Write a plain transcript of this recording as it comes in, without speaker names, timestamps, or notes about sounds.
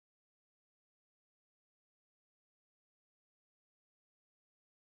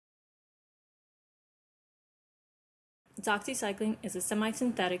Doxycycline is a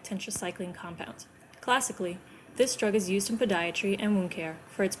semi-synthetic tetracycline compound. Classically, this drug is used in podiatry and wound care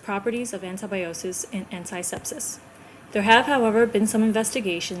for its properties of antibiosis and antisepsis. There have, however, been some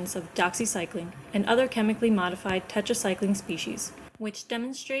investigations of doxycycline and other chemically modified tetracycline species, which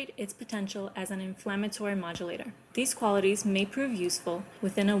demonstrate its potential as an inflammatory modulator. These qualities may prove useful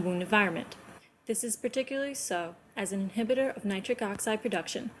within a wound environment. This is particularly so as an inhibitor of nitric oxide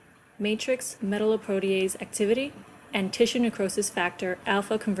production, matrix metalloprotease activity, and tissue necrosis factor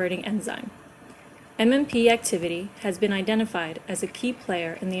alpha converting enzyme. MMP activity has been identified as a key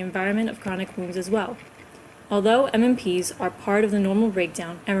player in the environment of chronic wounds as well. Although MMPs are part of the normal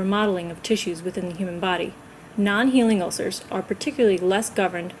breakdown and remodeling of tissues within the human body, non-healing ulcers are particularly less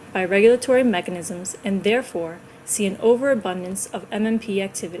governed by regulatory mechanisms and therefore see an overabundance of MMP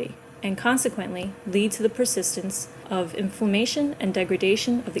activity and consequently lead to the persistence of inflammation and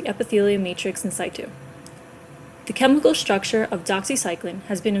degradation of the epithelial matrix in situ. The chemical structure of doxycycline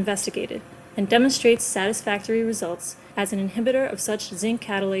has been investigated and demonstrates satisfactory results as an inhibitor of such zinc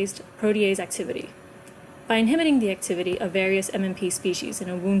catalyzed protease activity. By inhibiting the activity of various MMP species in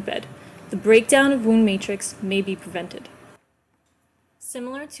a wound bed, the breakdown of wound matrix may be prevented.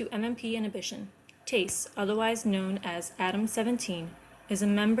 Similar to MMP inhibition, TACE, otherwise known as Atom-17, is a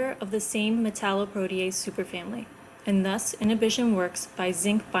member of the same metalloprotease superfamily, and thus inhibition works by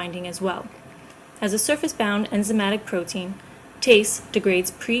zinc binding as well. As a surface-bound enzymatic protein, TACE degrades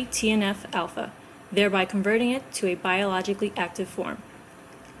pre-TNF-alpha, thereby converting it to a biologically active form.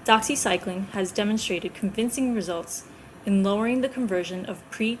 Doxycycline has demonstrated convincing results in lowering the conversion of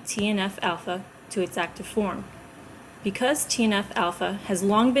pre-TNF-alpha to its active form. Because TNF-alpha has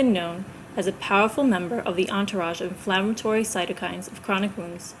long been known as a powerful member of the entourage of inflammatory cytokines of chronic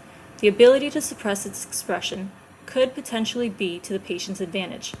wounds, the ability to suppress its expression could potentially be to the patient's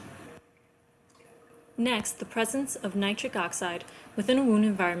advantage. Next, the presence of nitric oxide within a wound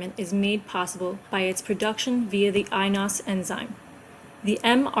environment is made possible by its production via the iNOS enzyme. The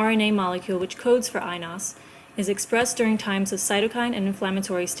mRNA molecule which codes for iNOS is expressed during times of cytokine and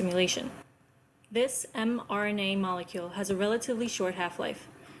inflammatory stimulation. This mRNA molecule has a relatively short half-life,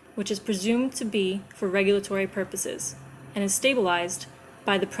 which is presumed to be for regulatory purposes, and is stabilized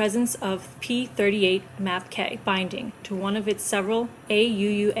by the presence of p38 MAPK binding to one of its several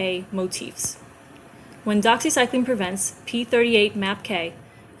AUUA motifs. When doxycycline prevents p38 MAPK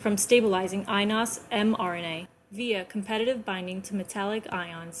from stabilizing iNOS mRNA via competitive binding to metallic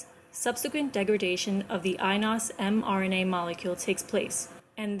ions, subsequent degradation of the iNOS mRNA molecule takes place,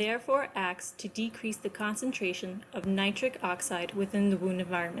 and therefore acts to decrease the concentration of nitric oxide within the wound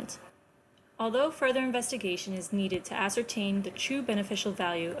environment. Although further investigation is needed to ascertain the true beneficial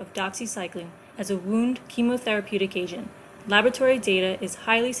value of doxycycline as a wound chemotherapeutic agent, laboratory data is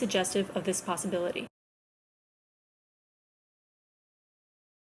highly suggestive of this possibility.